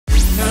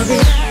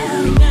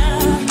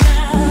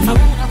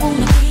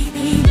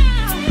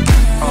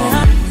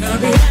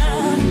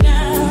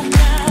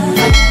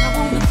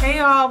Hey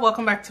y'all,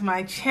 welcome back to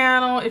my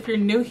channel. If you're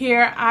new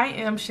here, I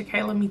am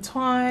Shakayla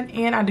Mitwan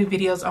and I do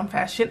videos on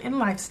fashion and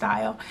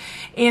lifestyle.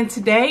 And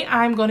today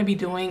I'm going to be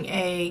doing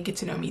a get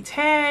to know me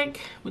tag,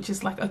 which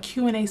is like a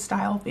Q&A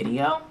style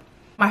video.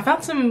 I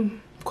found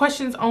some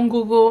questions on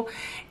Google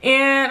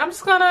and I'm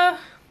just gonna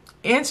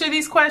answer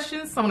these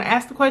questions. So I'm gonna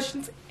ask the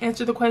questions,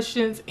 answer the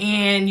questions,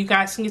 and you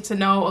guys can get to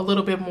know a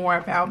little bit more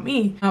about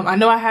me. I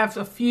know I have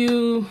a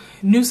few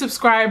new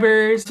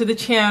subscribers to the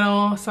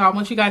channel, so I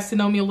want you guys to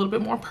know me a little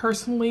bit more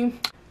personally.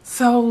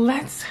 So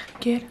let's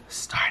get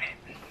started.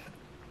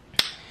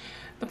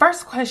 The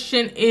first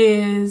question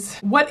is,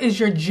 what is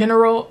your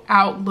general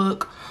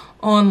outlook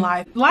on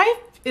life? Life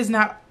is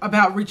not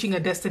about reaching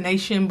a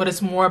destination, but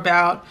it's more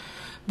about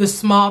the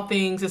small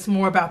things. It's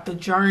more about the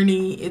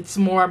journey. It's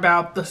more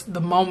about the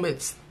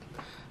moments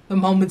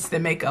that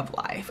make up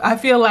life. I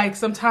feel like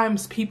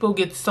sometimes people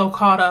get so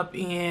caught up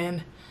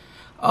in,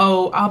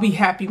 oh, I'll be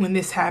happy when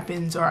this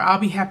happens, or I'll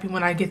be happy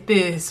when I get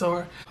this,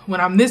 or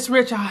when I'm this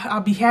rich,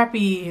 I'll be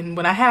happy, and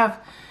when I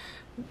have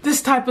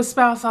this type of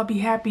spouse, I'll be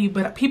happy.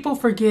 But people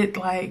forget,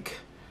 like,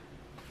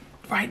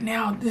 right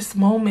now, this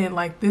moment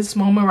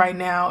right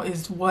now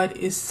is what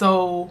is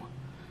so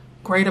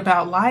great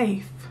about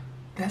life.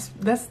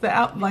 That's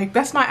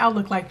my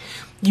outlook. Like,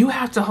 you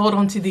have to hold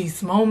on to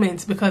these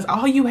moments, because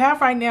all you have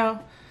right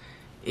now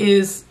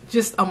is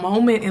just a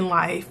moment in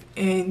life,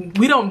 and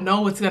we don't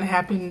know what's going to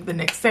happen the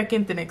next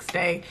second, the next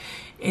day.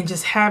 And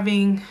just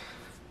holding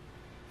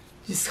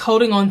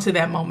on to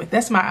that moment.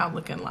 That's my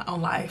outlook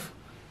on life.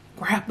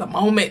 Grab the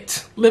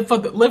moment, live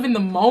in the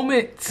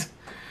moment.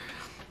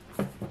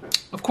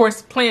 Of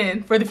course,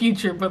 plan for the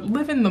future, but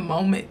live in the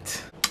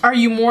moment. Are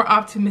you more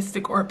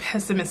optimistic or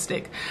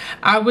pessimistic?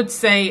 I would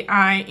say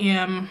I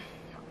am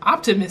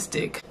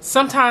optimistic.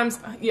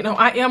 Sometimes, you know,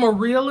 I am a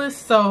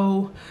realist,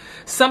 so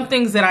some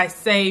things that I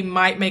say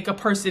might make a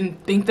person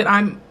think that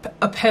I'm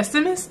a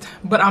pessimist,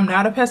 but I'm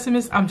not a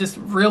pessimist. I'm just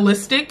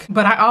realistic.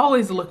 But I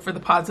always look for the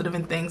positive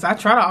in things. I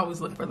try to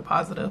always look for the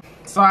positive.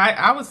 So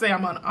I would say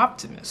I'm an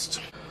optimist.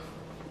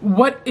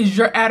 What is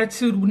your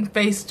attitude when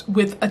faced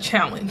with a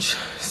challenge?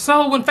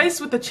 So when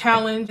faced with a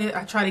challenge,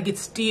 I try to get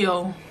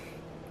still.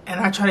 And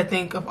I try to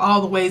think of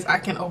all the ways I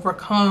can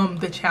overcome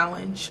the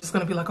challenge. It's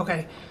gonna be like,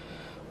 okay,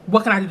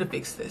 what can I do to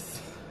fix this?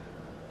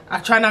 I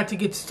try not to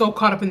get so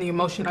caught up in the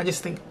emotion. I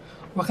just think,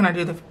 what can I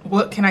do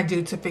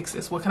to fix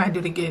this? What can I do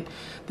to get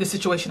this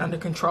situation under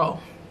control?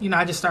 You know,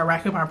 I just start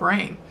racking my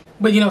brain.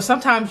 But you know,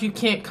 sometimes you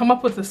can't come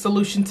up with a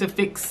solution to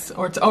fix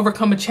or to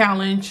overcome a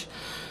challenge.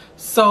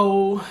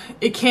 So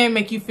it can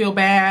make you feel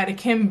bad. It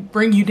can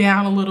bring you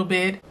down a little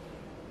bit.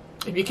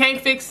 If you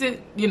can't fix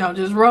it, you know,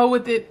 just roll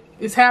with it.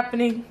 It's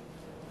happening.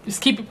 Just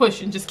keep it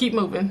pushing. Just keep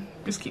moving.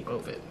 Just keep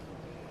moving.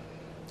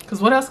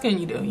 Because what else can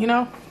you do, you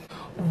know?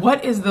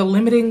 What is the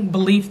limiting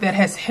belief that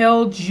has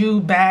held you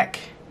back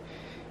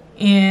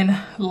in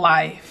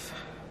life?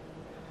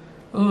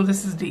 Oh,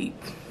 this is deep.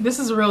 This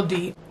is real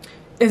deep.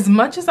 As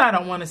much as I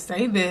don't want to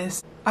say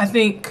this, I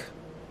think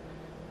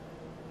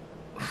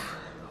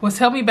what's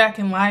held me back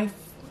in life,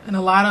 in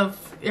a lot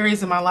of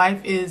areas of my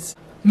life, is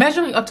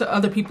measuring up to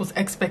other people's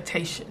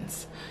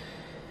expectations.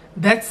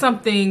 That's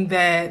something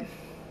that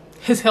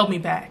has held me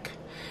back,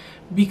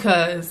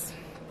 because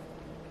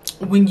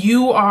when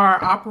you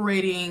are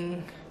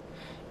operating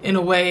in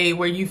a way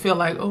where you feel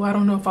like, oh, I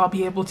don't know if I'll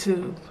be able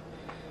to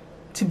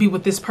be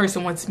what this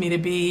person wants me to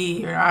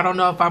be, or I don't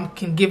know if I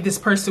can give this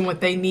person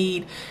what they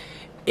need,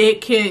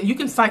 you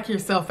can psych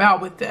yourself out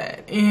with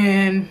that.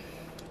 And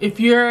if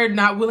you're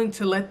not willing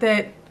to let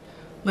that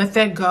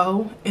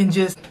go and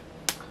just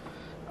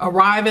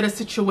arrive at a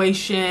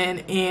situation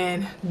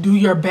and do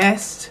your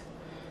best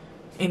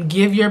and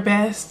give your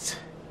best,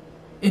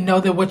 and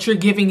know that what you're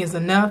giving is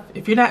enough.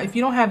 If you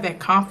don't have that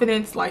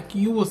confidence, like,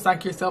 you will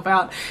psych yourself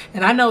out.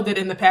 And I know that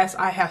in the past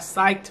I have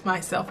psyched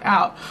myself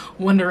out,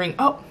 wondering,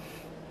 oh,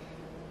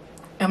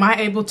 am I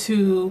able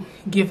to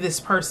give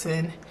this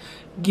person,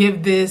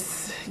 give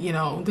this, you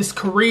know, this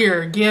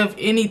career, give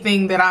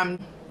anything that I'm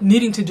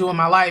needing to do in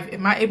my life?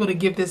 Am I able to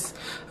give this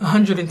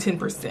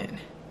 110%?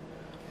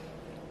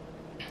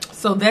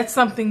 So that's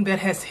something that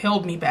has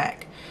held me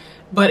back,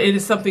 but it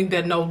is something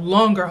that no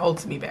longer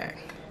holds me back,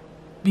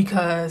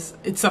 because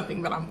it's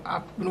something that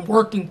I've been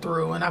working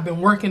through and I've been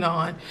working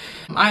on.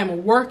 I am a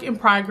work in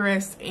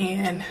progress,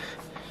 and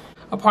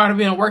a part of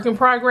being a work in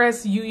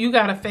progress, you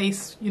gotta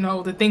face, you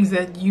know, the things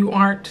that you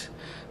aren't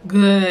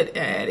good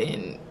at,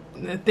 and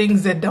the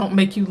things that don't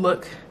make you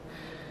look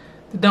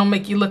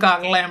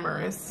all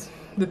glamorous,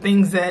 the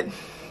things that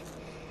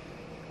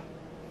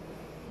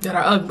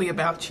are ugly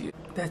about you.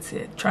 That's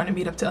it. Trying to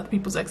meet up to other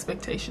people's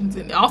expectations,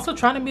 and also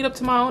trying to meet up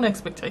to my own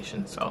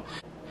expectations. So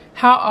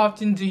how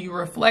often do you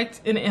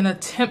reflect in an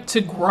attempt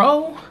to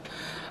grow?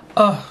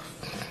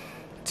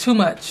 Too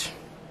much.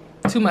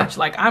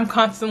 Like, I'm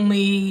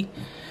constantly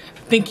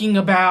thinking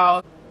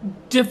about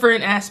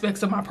different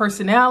aspects of my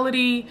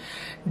personality,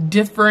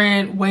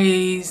 different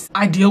ways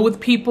I deal with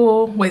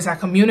people, ways I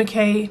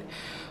communicate,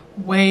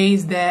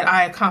 ways that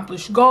I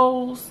accomplish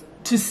goals,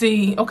 to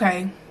see,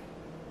 okay,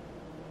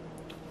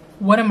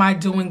 what am I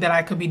doing that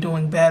I could be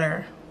doing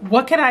better?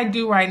 What can I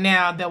do right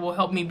now that will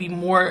help me be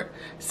more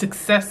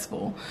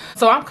successful?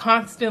 So I'm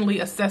constantly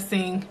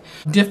assessing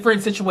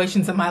different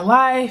situations in my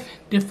life,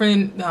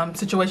 different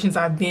situations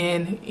I've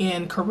been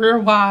in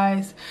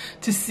career-wise,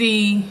 to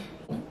see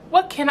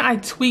what can I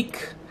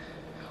tweak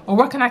or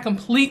what can I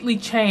completely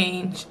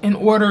change in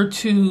order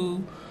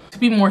to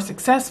be more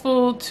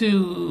successful,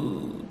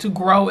 to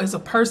grow as a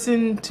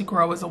person, to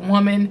grow as a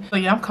woman. So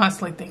yeah, I'm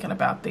constantly thinking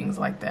about things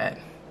like that.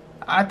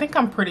 I think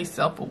I'm pretty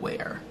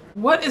self-aware.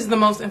 What is the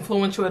most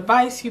influential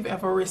advice you've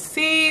ever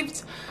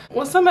received?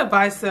 Well, some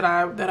advice that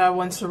I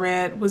once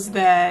read was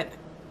that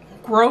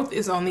growth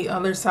is on the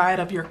other side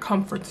of your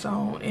comfort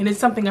zone. And it's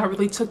something I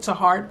really took to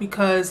heart,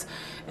 because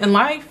in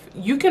life,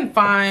 you can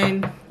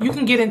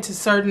get into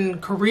certain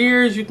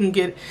careers, you can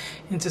get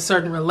into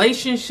certain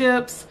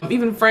relationships,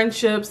 even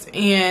friendships,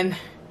 and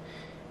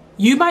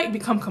you might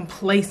become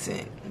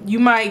complacent. You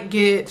might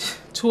get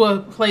to a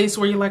place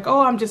where you're like, oh,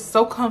 I'm just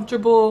so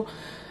comfortable.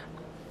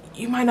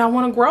 You might not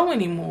want to grow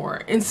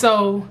anymore. And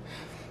so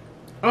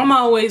I'm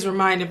always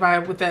reminded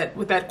with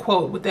that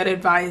quote, with that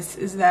advice,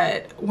 is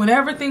that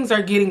whenever things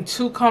are getting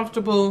too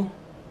comfortable,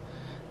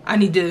 I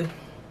need to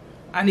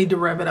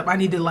rev it up. I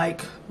need to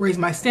like raise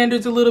my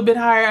standards a little bit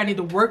higher. I need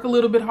to work a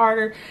little bit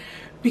harder,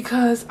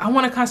 because I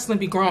want to constantly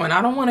be growing.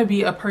 I don't want to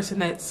be a person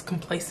that's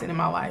complacent in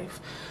my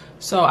life.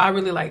 So I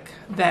really like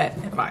that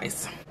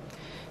advice.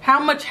 How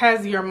much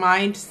has your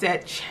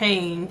mindset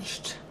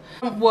changed?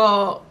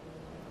 Well,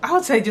 I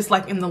would say just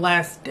like in the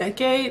last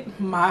decade,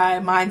 my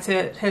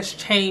mindset has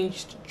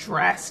changed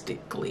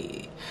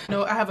drastically. You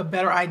know, I have a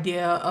better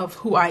idea of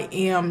who I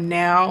am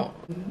now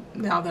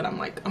that I'm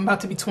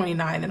about to be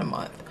 29 in a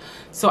month.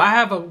 So I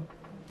have a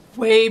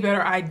way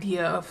better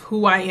idea of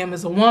who I am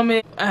as a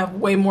woman. I have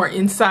way more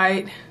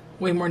insight,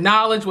 way more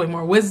knowledge, way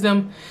more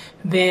wisdom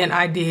than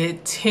I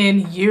did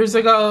 10 years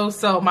ago.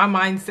 So my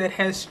mindset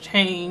has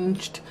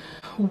changed.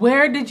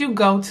 Where did you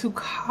go to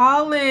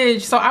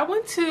college? So I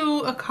went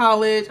to a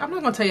college. I'm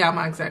not gonna tell y'all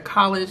my exact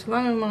college.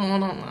 I don't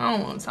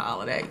want to tell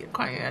all of that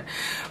yet.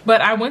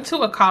 But I went to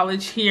a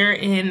college here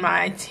in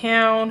my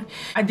town.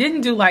 I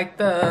didn't do like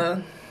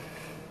a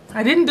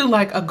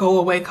go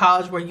away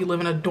college where you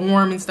live in a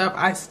dorm and stuff.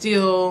 I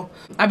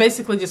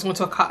basically just went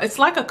to a college. It's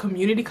like a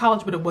community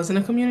college, but it wasn't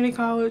a community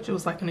college. It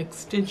was like an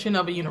extension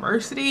of a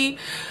university.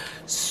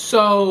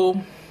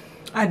 So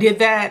I did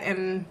that,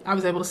 and I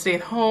was able to stay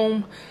at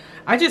home.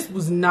 I just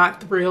was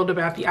not thrilled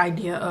about the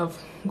idea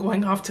of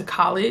going off to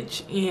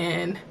college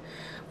and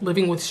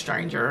living with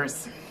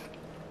strangers.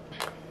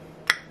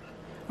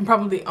 I'm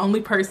probably the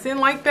only person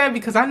like that,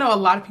 because I know a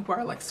lot of people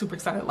are like super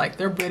excited, like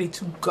they're ready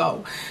to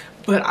go.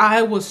 But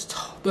I was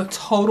the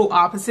total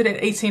opposite.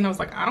 At 18, I was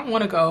like, I don't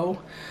want to go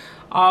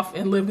off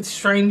and live with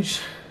strangers.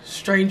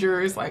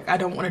 Like, I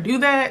don't want to do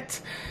that.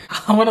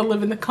 I want to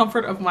live in the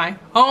comfort of my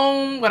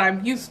home, what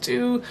I'm used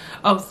to.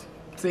 Oh,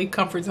 see,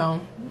 comfort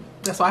zone.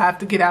 That's why I have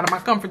to get out of my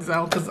comfort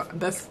zone, because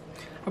that's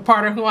a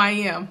part of who I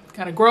am.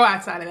 Kind of grow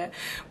outside of that.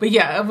 But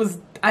yeah,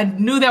 I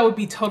knew that would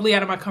be totally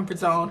out of my comfort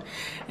zone.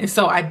 And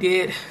so I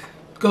did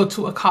go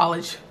to a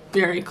college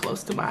very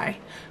close to my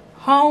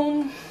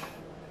home.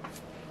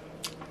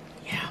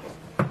 Yeah.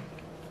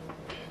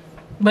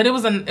 But it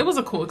was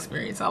a cool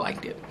experience. I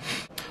liked it.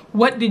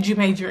 What did you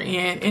major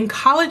in? In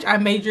college, I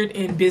majored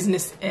in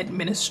business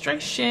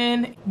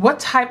administration.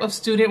 What type of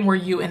student were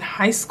you in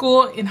high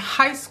school? In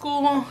high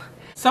school,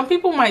 some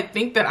people might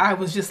think that I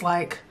was just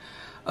like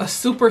a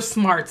super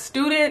smart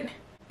student,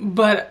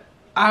 but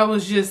I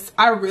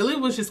really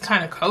was just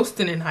kind of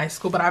coasting in high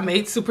school. But I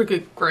made super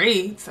good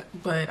grades,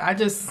 but it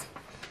was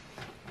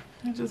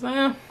just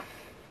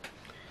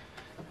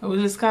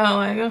kind of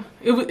like,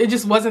 it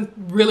just wasn't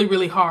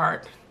really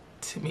hard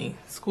to me.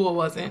 School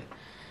wasn't.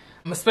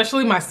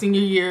 Especially my senior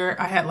year,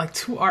 I had like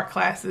 2 art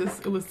classes.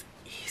 It was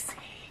easy.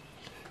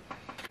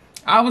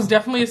 I was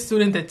definitely a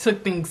student that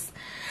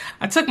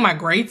I took my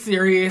grades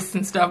serious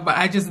and stuff, but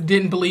I just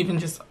didn't believe in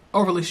just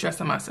overly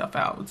stressing myself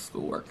out with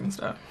schoolwork and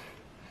stuff.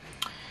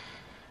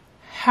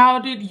 How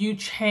did you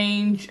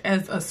change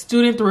as a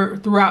student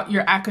throughout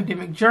your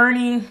academic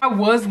journey? I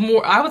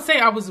would say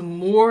I was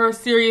more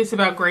serious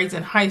about grades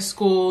in high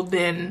school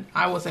than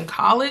I was in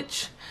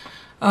college.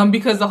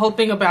 Because the whole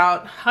thing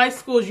about high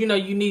school is, you know,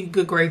 you need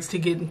good grades to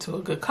get into a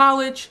good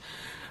college.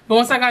 But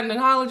once I got into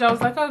college, I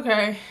was like,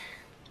 okay,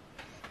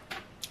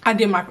 I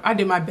did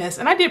my best,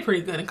 and I did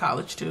pretty good in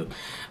college too.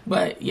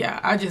 But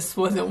yeah, I just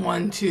wasn't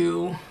one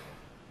to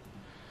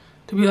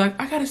be like,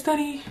 I gotta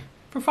study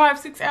for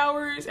 5-6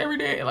 hours every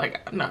day.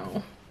 Like,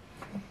 no.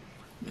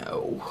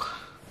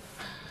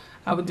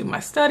 I would do my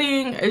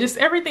studying.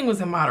 Everything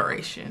was in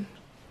moderation.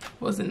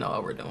 Wasn't no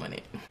overdoing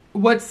it.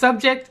 What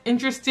subject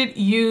interested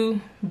you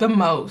the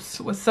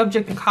most? What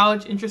subject in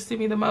college interested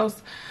me the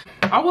most?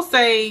 I will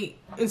say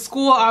in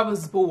school I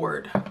was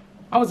bored.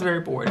 I was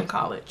very bored in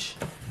college.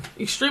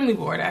 extremely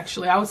bored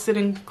actually. I would sit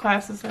in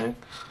classes and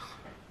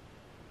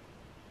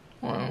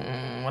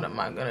what am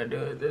I gonna do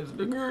with this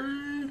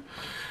degree?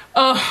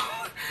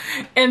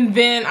 And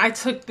then I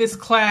took this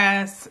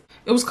class.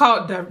 It was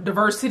called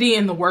Diversity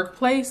in the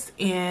Workplace,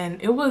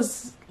 and it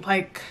was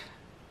like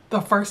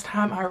the first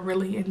time I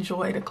really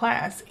enjoyed a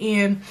class.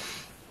 And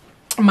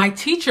my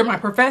teacher, my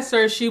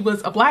professor, she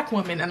was a Black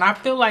woman, and I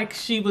feel like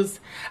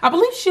I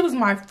believe she was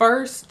my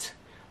first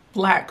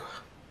Black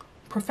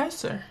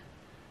professor.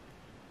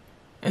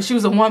 And she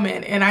was a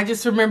woman, and I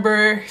just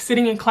remember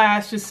sitting in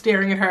class just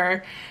staring at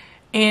her,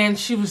 and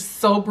she was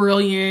so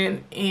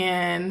brilliant,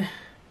 and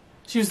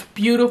she was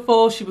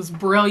beautiful, she was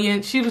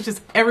brilliant, she was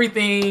just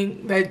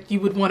everything that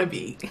you would want to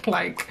be.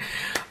 Like,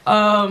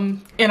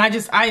 and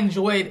I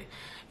enjoyed,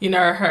 you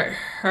know,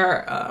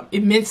 her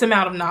immense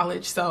amount of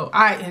knowledge. So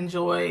I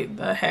enjoyed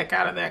the heck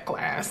out of that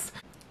class.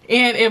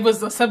 And it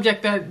was a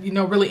subject that, you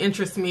know, really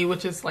interests me,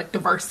 which is like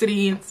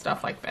diversity and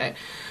stuff like that.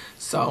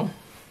 So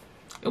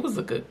it was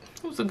a good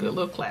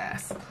little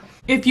class.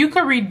 If you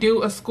could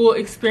redo a school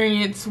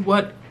experience,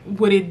 what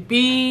would it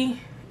be?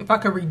 If I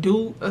could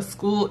redo a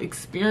school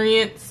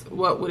experience,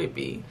 what would it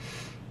be?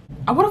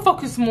 I want to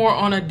focus more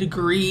on a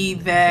degree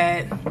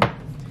that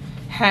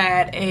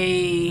had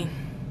a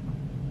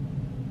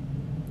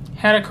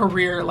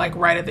career like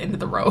right at the end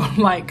of the road.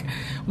 Like,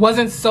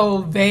 wasn't so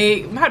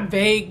vague, not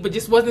vague, but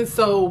just wasn't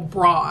so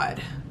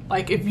broad.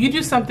 Like, if you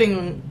do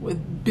something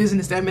with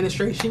business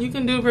administration, you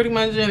can do pretty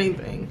much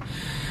anything.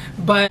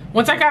 But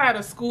once I got out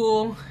of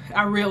school,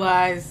 I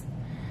realized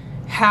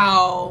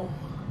how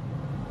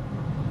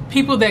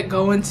people that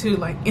go into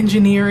like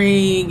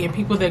engineering and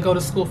people that go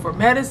to school for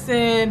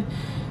medicine,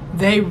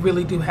 they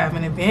really do have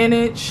an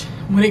advantage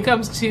when it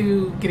comes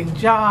to getting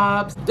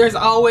jobs. There's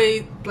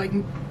always, like,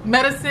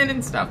 medicine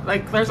and stuff,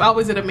 like there's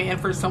always a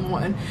demand for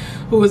someone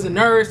who is a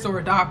nurse or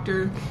a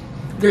doctor.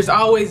 There's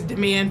always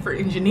demand for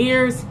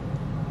engineers.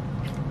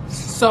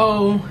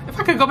 So if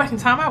I could go back in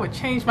time, I would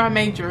change my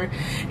major.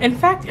 In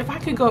fact, if I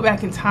could go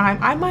back in time,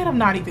 I might have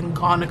not even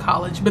gone to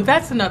college, but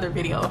that's another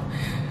video.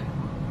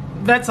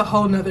 That's a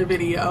whole nother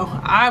video.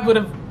 I would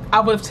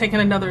have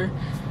taken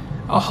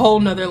a whole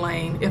nother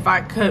lane if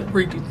I could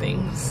redo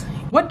things.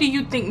 What do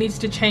you think needs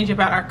to change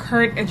about our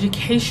current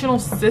educational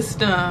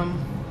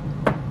system?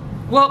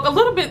 Well, a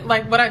little bit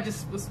like what I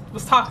just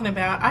was talking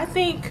about. I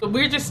think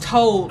we're just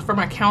told from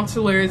our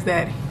counselors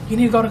that you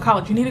need to go to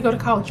college, you need to go to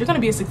college, you're gonna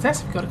be a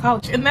success if you go to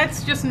college. And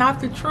that's just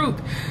not the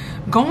truth.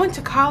 Going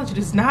to college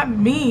does not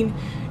mean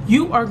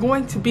you are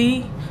going to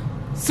be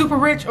super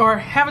rich or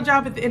have a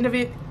job at the end of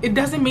it. It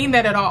doesn't mean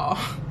that at all.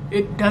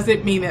 It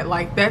doesn't mean that.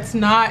 Like, that's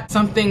not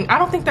something, I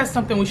don't think that's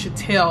something we should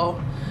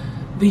tell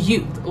the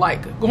youth.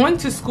 Like, going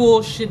to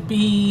school should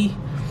be,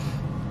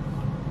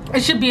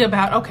 it should be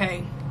about,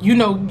 okay, you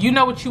know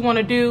what you want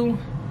to do.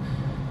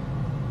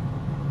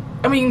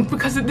 I mean,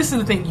 because this is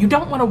the thing, you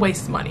don't want to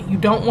waste money. You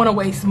don't want to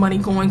waste money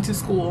going to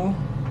school,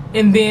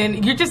 and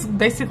then you're just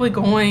basically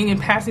going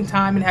and passing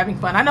time and having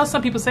fun. I know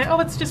some people say, oh,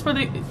 it's just for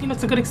the, you know,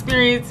 it's a good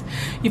experience,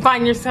 you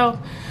find yourself.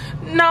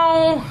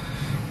 No,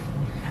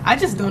 I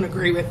just don't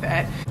agree with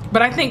that.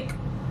 But I think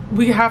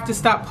we have to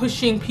stop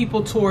pushing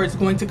people towards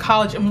going to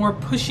college and more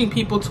pushing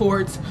people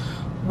towards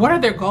what are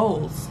their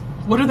goals?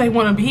 What do they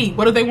want to be?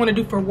 What do they want to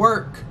do for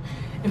work?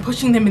 And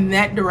pushing them in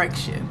that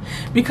direction.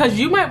 Because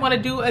you might want to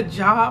do a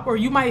job, or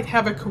you might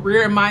have a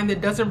career in mind that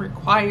doesn't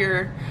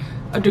require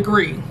a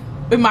degree.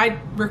 It might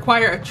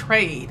require a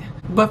trade.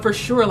 But for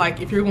sure,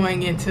 like, if you're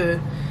going into,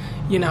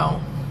 you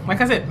know, like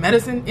I said,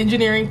 medicine,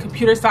 engineering,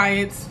 computer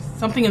science,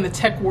 something in the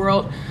tech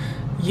world,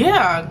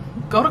 yeah,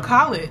 go to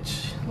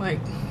college.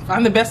 Like,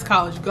 find the best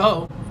college,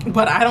 go.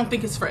 But I don't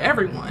think it's for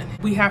everyone.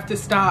 We have to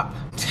stop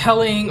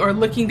telling or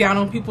looking down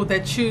on people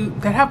that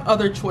have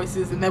other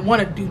choices and that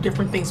want to do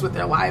different things with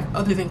their life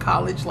other than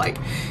college. Like,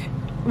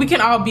 we can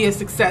all be a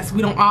success.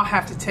 We don't all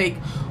have to take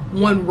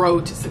one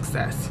road to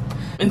success.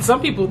 And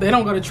some people, they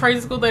don't go to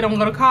trade school, they don't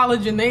go to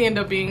college, and they end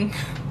up being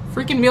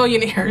freaking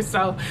millionaires.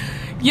 So,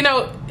 you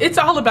know, it's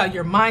all about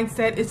your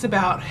mindset. It's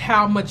about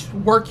how much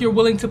work you're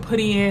willing to put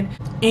in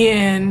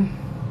and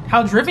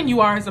how driven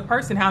you are as a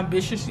person, how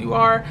ambitious you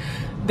are.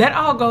 That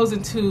all goes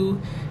into,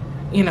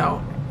 you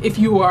know, if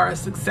you are a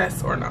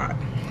success or not.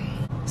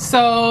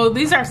 So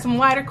these are some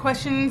lighter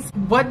questions.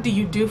 What do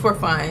you do for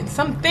fun?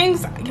 Some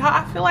things, y'all,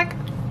 I feel like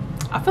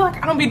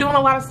I don't be doing a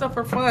lot of stuff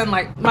for fun.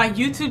 Like, my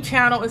YouTube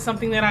channel is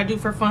something that I do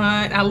for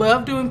fun. I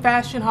love doing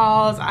fashion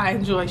hauls. I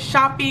enjoy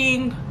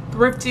shopping,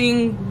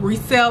 thrifting,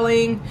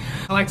 reselling.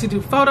 I like to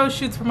do photo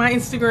shoots for my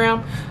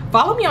Instagram.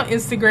 Follow me on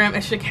Instagram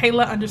at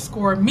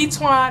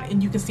Shakayla_Mitwan,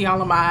 and you can see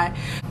all my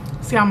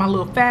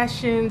little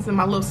fashions and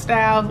my little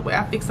styles, the way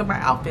I fix up my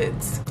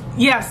outfits.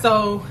 Yeah,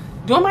 so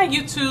doing my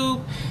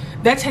YouTube,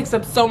 that takes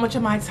up so much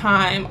of my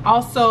time.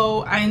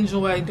 Also, I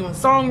enjoy doing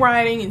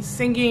songwriting and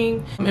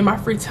singing in my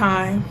free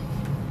time.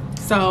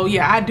 So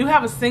yeah, I do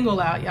have a single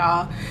out,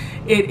 y'all.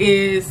 It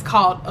is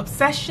called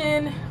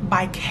Obsession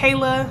by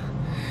Kayla,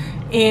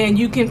 and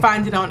you can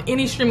find it on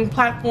any streaming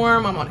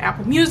platform. I'm on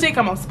Apple Music,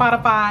 I'm on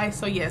Spotify.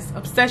 So yes,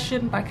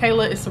 Obsession by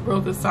Kayla is a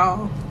real good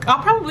song.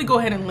 I'll probably go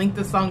ahead and link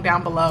the song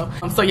down below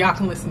so y'all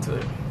can listen to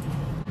it.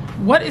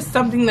 What is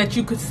something that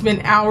you could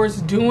spend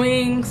hours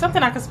doing?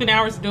 Something I could spend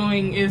hours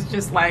doing is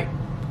just like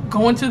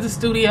going to the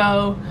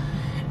studio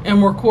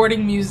and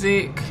recording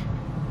music,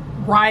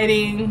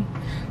 writing,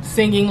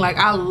 singing. Like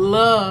I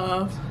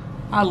love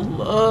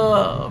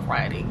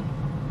writing.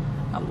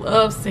 I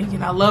love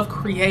singing. I love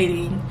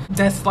creating.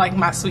 That's like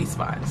my sweet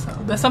spot. So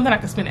that's something I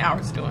could spend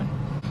hours doing.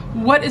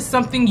 What is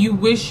something you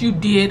wish you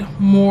did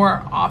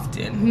more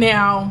often?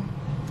 Now,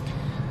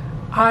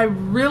 I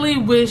really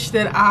wish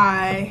that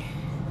I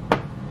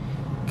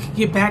could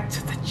get back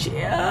to the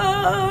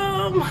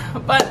gym,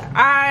 but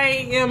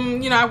I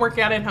am, I work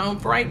out at home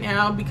for right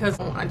now because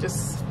I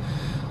just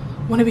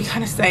want to be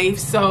kind of safe.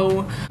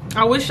 So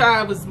I wish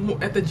I was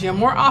at the gym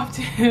more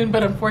often,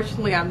 but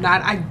unfortunately I'm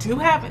not. I do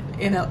have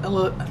an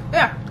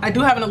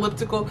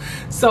elliptical,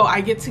 so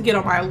I get to get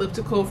on my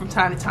elliptical from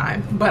time to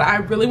time, but I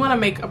really want to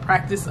make a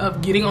practice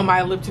of getting on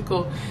my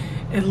elliptical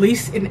at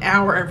least an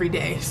hour every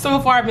day. So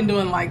far I've been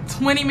doing like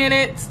 20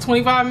 minutes,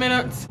 25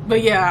 minutes,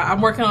 but yeah,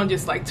 I'm working on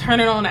just like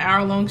turning on an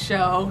hour-long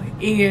show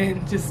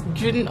and just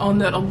getting on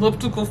that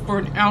elliptical for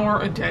an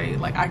hour a day.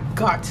 Like I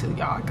got to,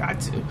 y'all, I got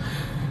to.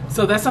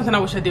 So that's something I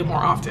wish I did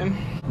more often.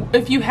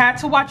 If you had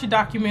to watch a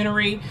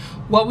documentary,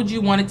 what would you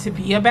want it to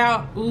be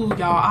about? Ooh,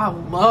 y'all, I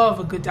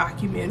love a good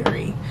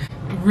documentary.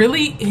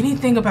 Really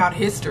anything about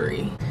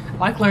history. I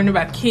like learning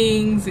about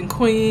kings and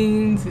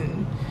queens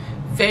and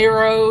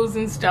pharaohs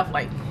and stuff.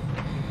 Like,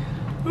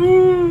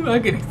 ooh, I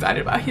get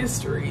excited about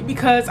history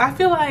because I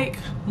feel like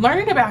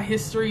learning about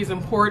history is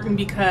important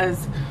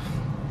because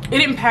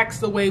it impacts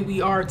the way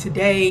we are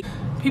today.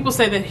 People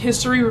say that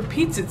history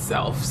repeats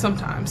itself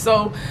sometimes.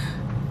 So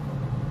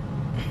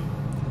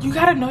you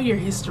gotta know your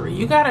history.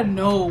 You gotta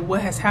know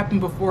what has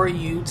happened before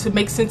you to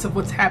make sense of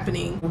what's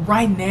happening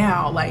right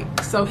now.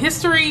 Like, so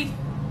history,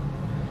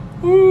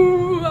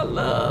 ooh, I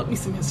love me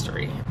some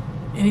history.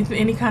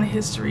 Any kind of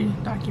history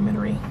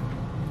documentary,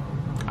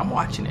 I'm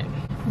watching it.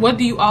 What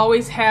do you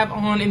always have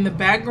on in the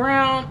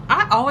background?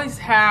 I always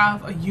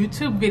have a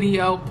YouTube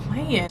video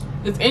playing.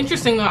 It's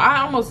interesting though, I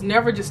almost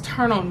never just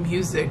turn on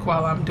music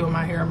while I'm doing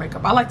my hair and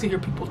makeup. I like to hear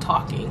people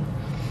talking.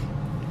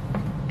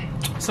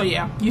 So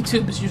yeah,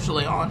 YouTube is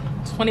usually on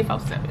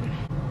 24/7.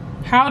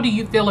 How do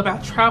you feel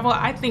about travel?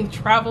 I think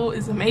travel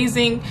is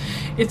amazing.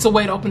 It's a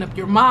way to open up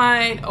your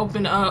mind,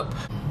 open up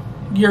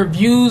your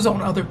views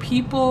on other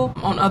people,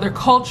 on other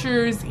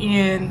cultures,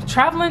 and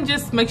traveling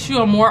just makes you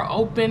a more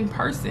open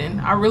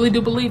person. I really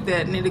do believe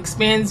that, and it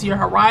expands your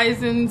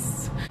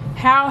horizons.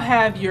 How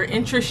have your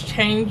interests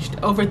changed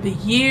over the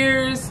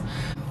years?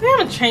 They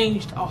haven't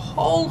changed a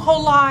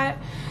whole lot,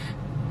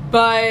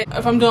 but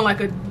if I'm doing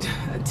like a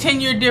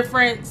 10-year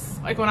difference,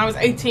 like when I was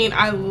 18,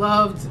 I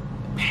loved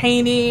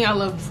painting, I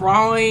loved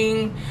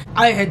drawing.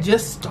 I had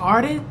just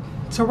started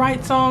to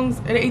write songs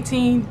at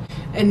 18,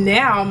 and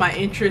now my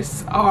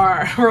interests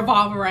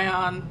revolve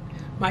around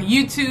my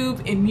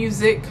YouTube and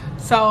music.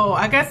 So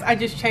I guess I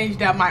just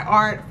changed out my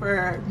art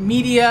for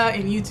media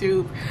and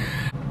YouTube.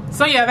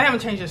 So yeah, they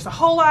haven't changed just a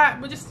whole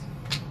lot, but just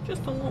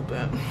a little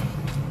bit.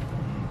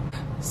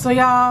 So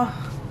y'all,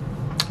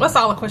 that's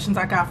all the questions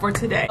I got for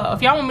today.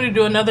 If y'all want me to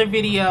do another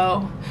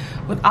video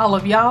with all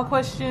of y'all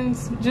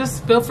questions,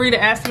 just feel free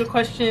to ask me a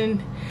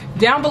question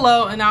down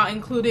below and I'll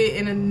include it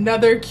in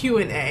another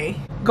Q&A.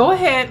 Go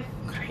ahead.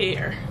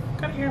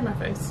 Got hair in my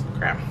face.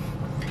 Crap.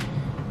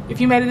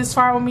 If you made it this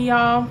far with me,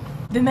 y'all,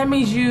 then that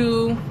means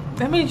you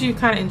kind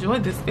of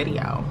enjoyed this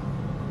video.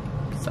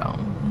 So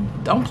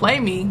don't play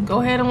me.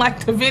 Go ahead and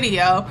like the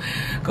video.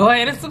 Go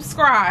ahead and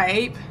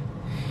subscribe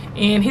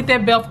and hit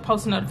that bell for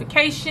post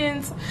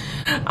notifications.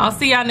 I'll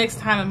see y'all next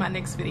time in my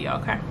next video.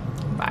 Okay,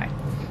 bye.